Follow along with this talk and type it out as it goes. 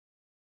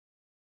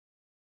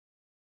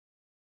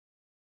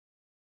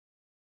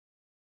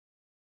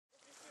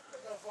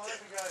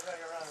guys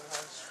hang around in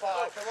one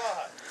spot. Come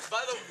on.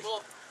 By the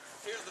well,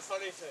 here's the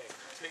funny thing.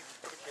 Take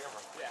the camera.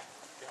 Yeah.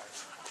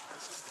 Guys,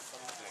 this is the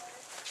funny thing.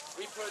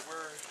 We put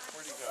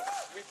Where'd he go?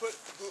 we put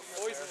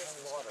poisonous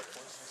water.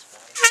 Poisonous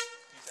water.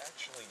 He's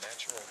actually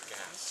natural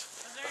gas.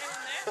 Is there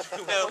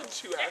anything there? Why would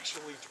you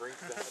actually drink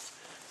that?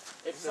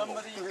 If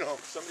somebody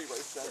If somebody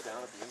writes that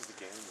down at the end of the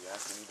game and you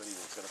ask anybody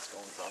what's got a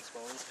skull and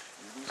crossbones,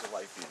 you lose a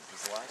life beam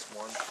because the last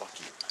one, fuck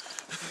you.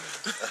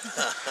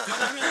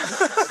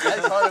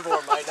 that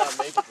carnivore might not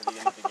make it to the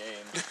end of the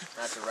game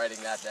after writing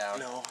that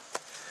down. No.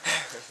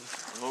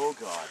 Oh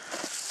God.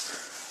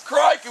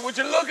 Crikey, would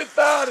you look at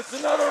that? It's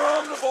another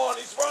omnivore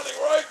and he's running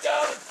right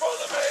down in front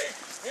of me,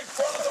 in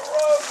front of the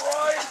road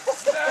right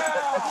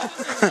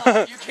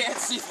now. You can't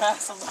see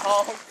past them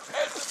all.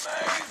 It's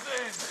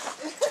amazing.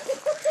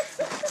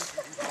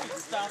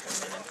 Stop a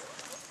minute.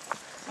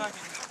 So I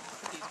can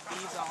put these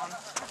beads on.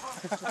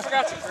 I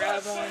forgot to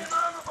grab one.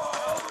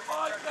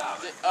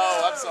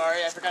 Oh, I'm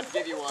sorry. I forgot to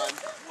give you one.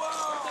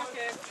 Wow,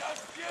 Okay.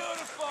 that's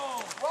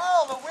beautiful.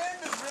 Wow, the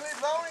wind is really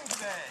blowing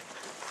today.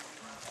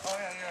 Oh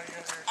yeah,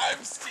 you're.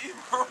 I'm Steve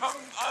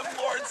Irwin. I'm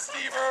Lord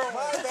Steve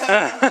Irwin.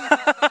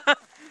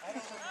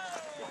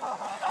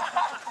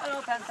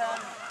 Hello, Penta.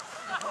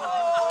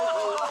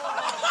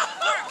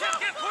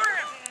 Get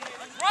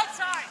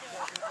broadside.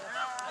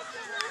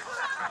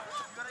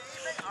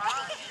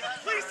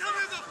 Please tell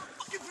me the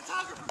fucking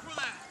photographer for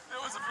that.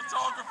 There was a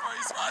photographer.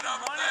 He's right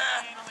up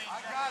there. I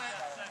got it.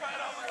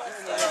 Right up there.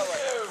 Thank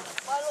you.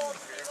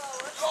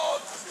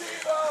 Lord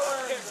Steve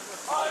Irwin.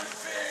 I'm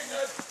being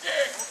a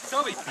dick.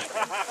 Toby. The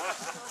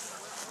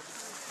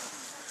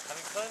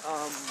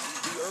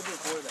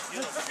herbivore that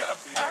You got a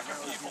pack of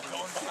people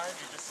going behind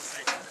you just to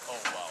say, oh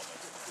wow.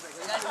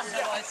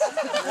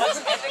 What's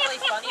typically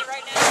funny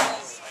right now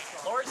is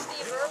Lord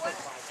Steve Irwin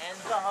and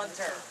the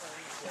Hunter.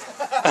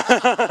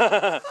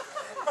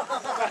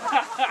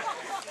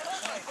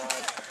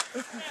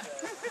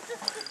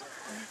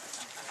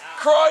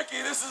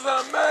 Crikey, this is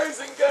an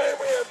amazing game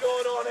we have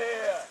going on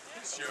here.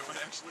 This year would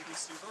actually be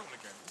Steve Irwin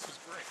again. This was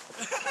great.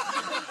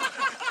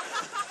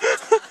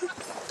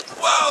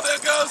 Wow, there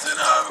goes an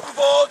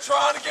herbivore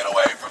trying to get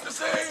away from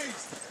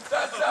disease.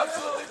 That's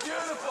absolutely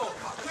beautiful.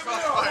 Come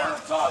here, I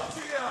want to talk to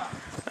you.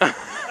 I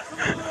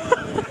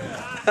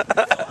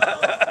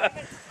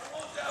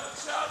want to have a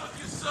chat with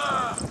you, sir.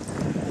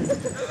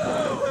 Hello.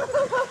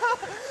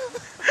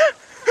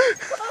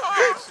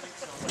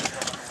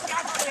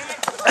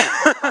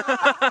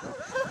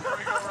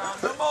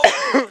 The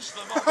mulberry bush,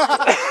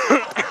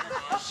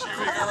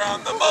 Chewing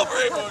around the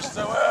mulberry bush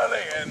so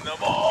early in the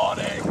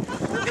morning.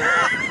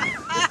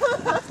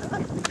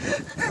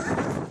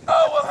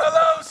 Oh, well,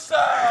 hello,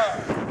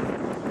 sir.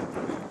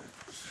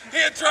 He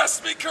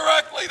addressed me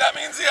correctly. That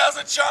means he has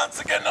a chance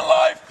of getting a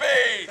life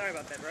feed. Sorry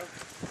about that, bro.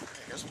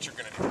 Okay, here's what you're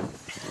gonna do.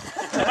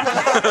 I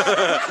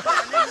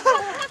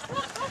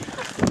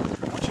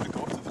want you to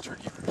go up to the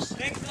turkey roost.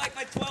 Thanks for like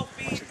my 12 I want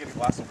feet. you to get a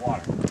glass of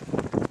water. I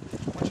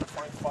want you to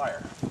find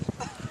fire.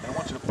 And I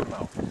want you to put them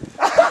out.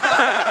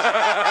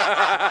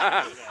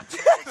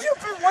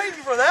 You've been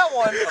waiting for that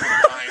one.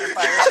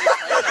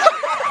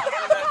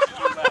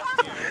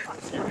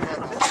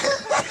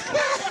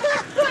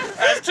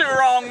 That's too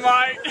wrong,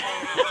 Mike.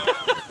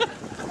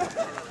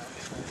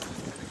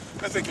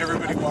 I think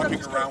everybody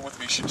walking around with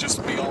me should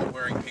just be all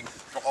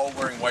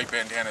wearing white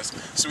bandanas,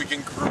 so we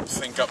can group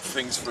think up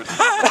things for.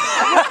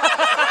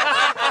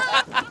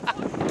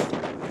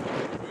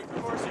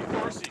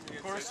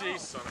 Corsi.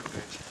 Son of a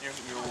bitch.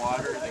 Your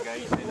water, the guy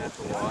you sent at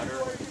the water.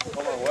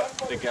 Hold on, what?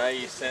 The guy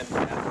you sent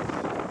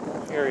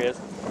at. Here he is.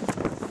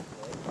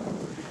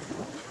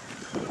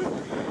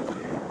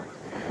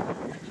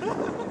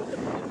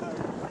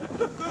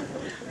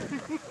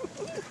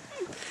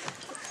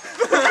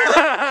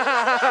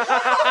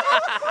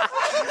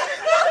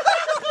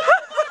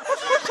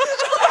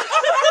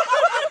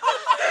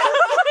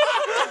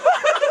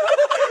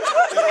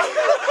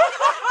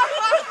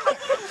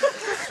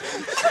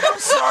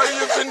 Sorry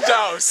you've been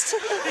doused.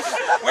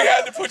 We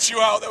had to put you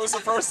out. That was the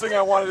first thing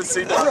I wanted to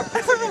see done.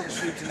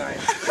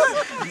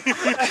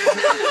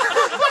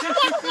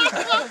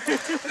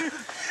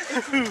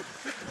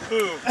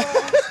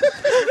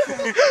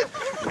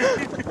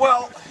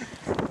 Well,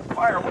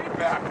 fire way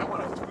back. We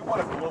want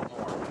to gloat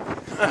more.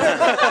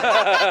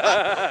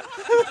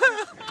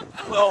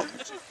 Well,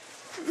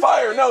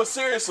 fire. No,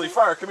 seriously,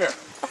 fire. Come here.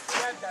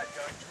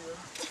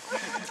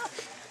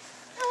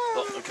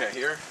 Well, okay,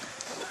 here.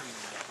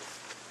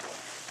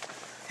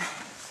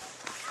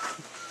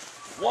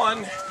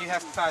 One, You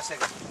have 5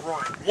 seconds.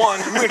 Run.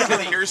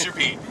 here's your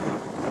beat.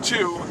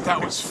 2,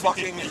 that was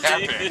fucking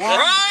epic.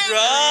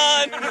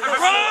 Run!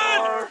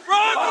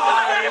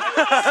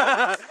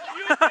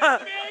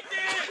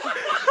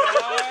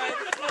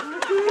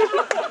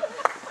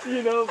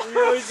 You know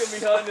he's gonna be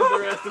hunting the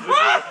rest of the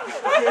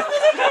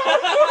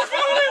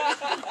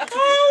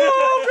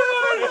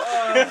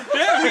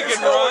He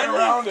can run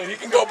around it. He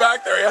can go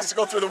back there. He has to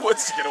go through the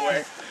woods to get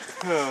away.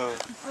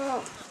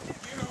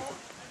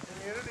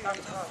 You have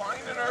to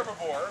find an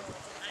herbivore,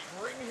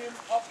 bring him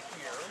up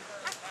here,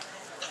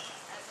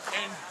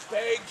 and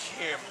beg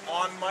him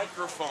on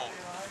microphone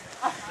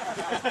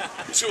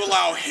to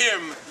allow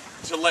him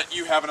to let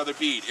you have another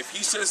bead. If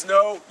he says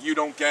no, you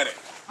don't get it.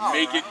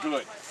 Make it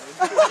good.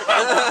 I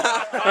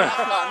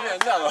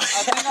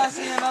think I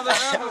see another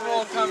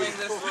herbivore coming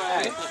this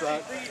way.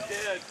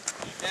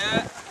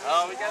 Yeah.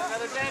 Oh, we got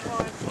another dead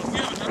one. We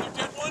have another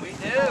dead one? We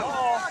do.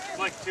 Oh.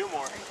 Like 2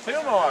 more.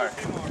 2 more.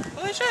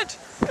 Holy shit.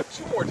 We have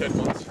 2 more dead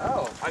ones.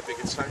 Oh. I think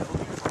it's time for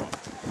leapfrog.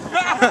 We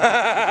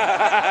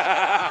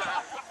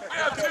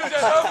have 2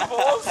 dead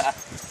herbivores.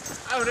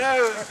 Oh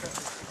no.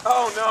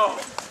 Oh no.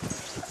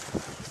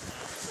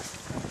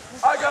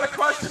 I got a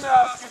question to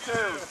ask you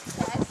two.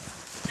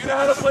 Do you know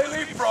how to play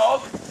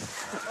leapfrog?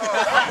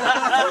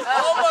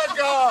 Oh my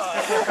god.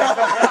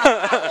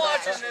 I'm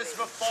watching this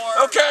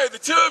before. Okay, the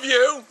 2 of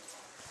you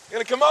are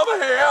gonna come over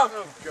here.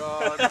 Oh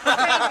God.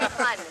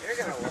 You're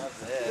gonna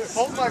love this.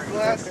 Hold my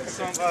glasses,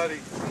 somebody.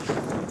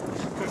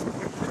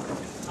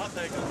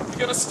 You're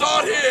gonna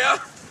start here,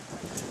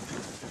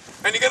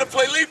 and you're gonna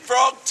play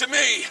leapfrog to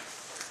me.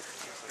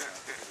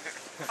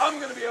 I'm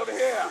gonna be over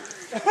here.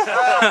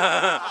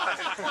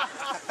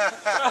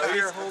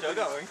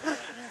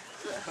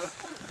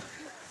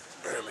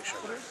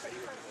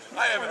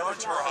 I have an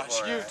entourage.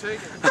 You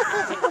take it.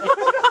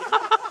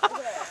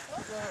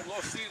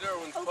 Lord Steve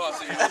Irwin's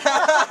posse.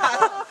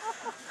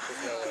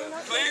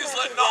 Please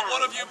let not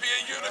one of you be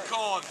a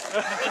unicorn.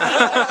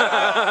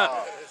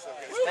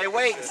 Hey,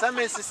 wait, in some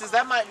instances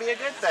that might be a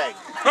good thing.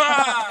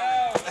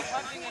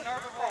 Hunting an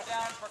herbivore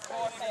down for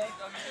Corsi.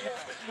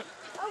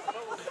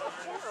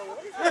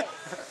 I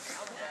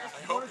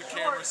hope the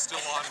camera's still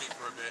on me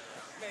for a bit.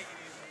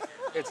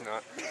 It's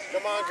not.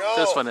 Come on, go.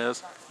 This one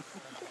is.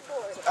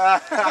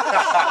 Stepping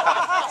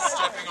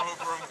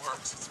over him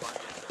works. It's fine.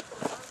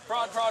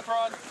 Prod, prod,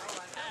 prod.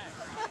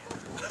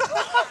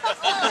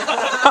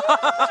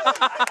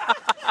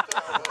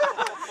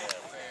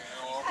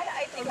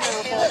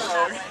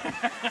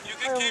 You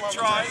can keep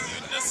trying. You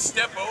can just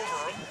step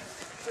over him.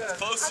 It's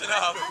close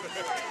enough.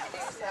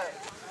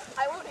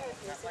 I won't hurt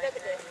you, so look at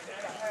this.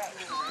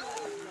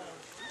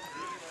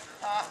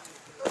 Alright.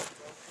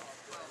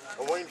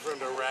 I'm waiting for him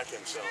to rack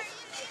himself.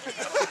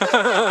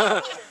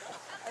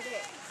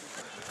 Okay.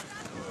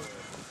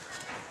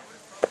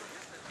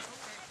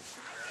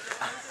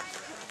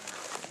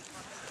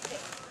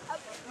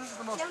 This is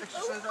the most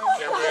exercise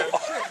Camera in.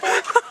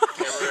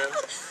 Camera in.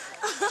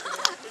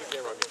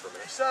 Camera on me for a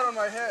minute. sat on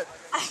my head.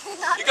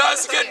 You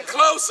guys are getting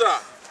closer.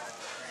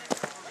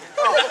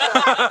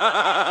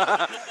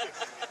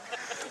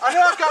 I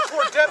know I've got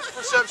poor depth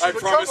perception, I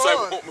but promise come I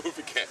on. won't move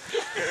again.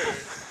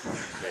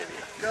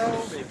 Go.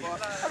 Okay,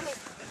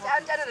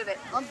 down, down a little bit.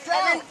 I'm And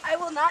down. then I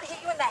will not hit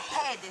you in the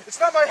head. It's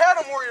not my head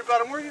I'm worried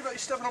about. I'm worried about you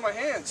stepping on my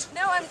hands.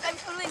 No, I'm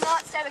totally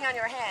not stepping on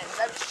your hands.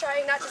 I'm just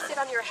trying not to sit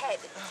on your head.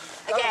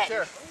 I don't Again.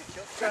 care.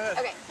 Go ahead.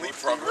 Okay.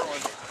 Leapfrog.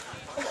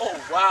 Oh,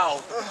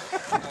 wow.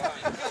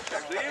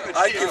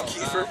 I give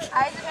Kiefer.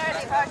 Eyes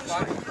apparently hard.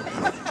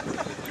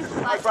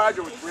 I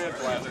badger with ribs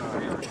last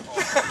night.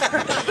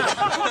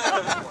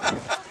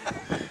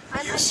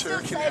 I'm sir still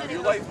can have excited your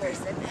in life. this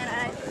person, and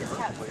I think this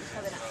couch is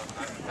coming up.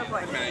 Oh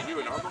boy. Man, are you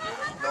an arbor?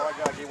 No, I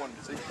gotta get one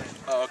to see.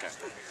 Oh, okay.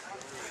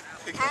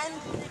 And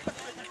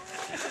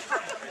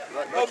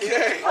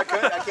Okay. I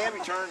can't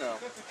be turned though.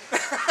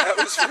 That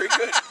was very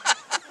good.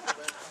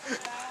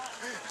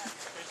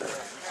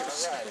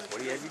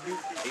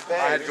 I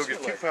had to go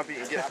get Cute Puppy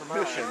and get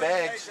permission.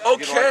 Bags.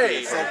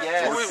 Okay. Said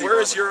yes.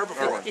 Where is your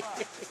herbivore?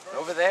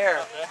 Over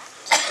there.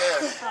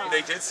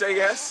 They did say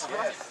yes? you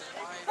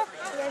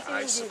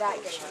guys didn't do that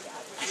good.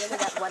 You only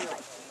got one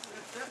life.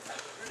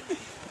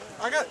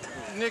 I got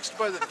nixed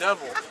by the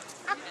devil.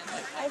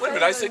 Wait a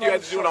minute, I said you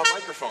had to do it on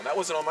microphone. That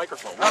wasn't on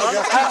microphone.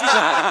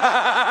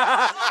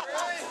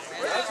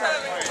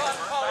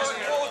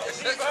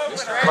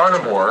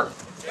 Carnivore.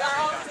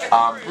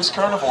 This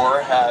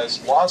carnivore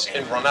has lost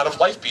and run out of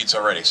life beads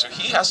already, so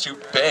he has to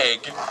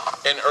beg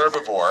an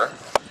herbivore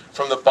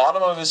from the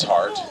bottom of his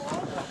heart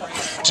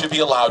to be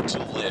allowed to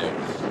live.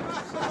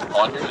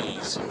 On your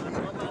knees.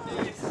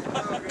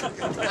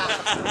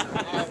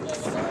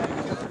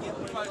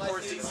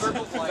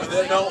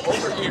 No,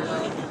 over here.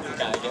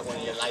 Gotta get one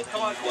of your life.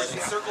 Come on, Corsi,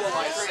 circle of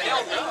life.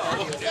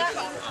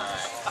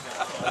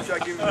 Should I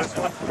give you this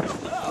one?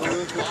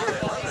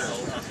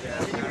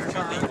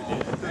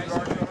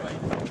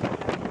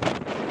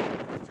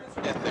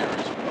 And there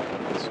is one.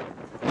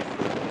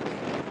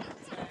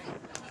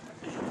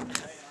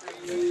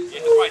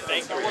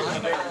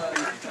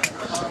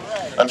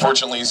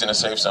 Unfortunately, he's in a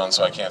safe zone,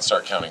 so I can't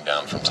start counting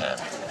down from 10.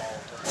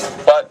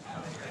 But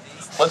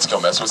let's go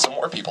mess with some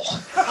more people.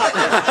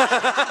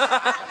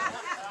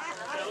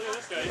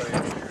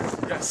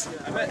 Yes.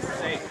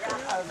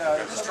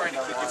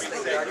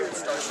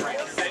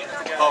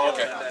 Oh,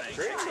 okay.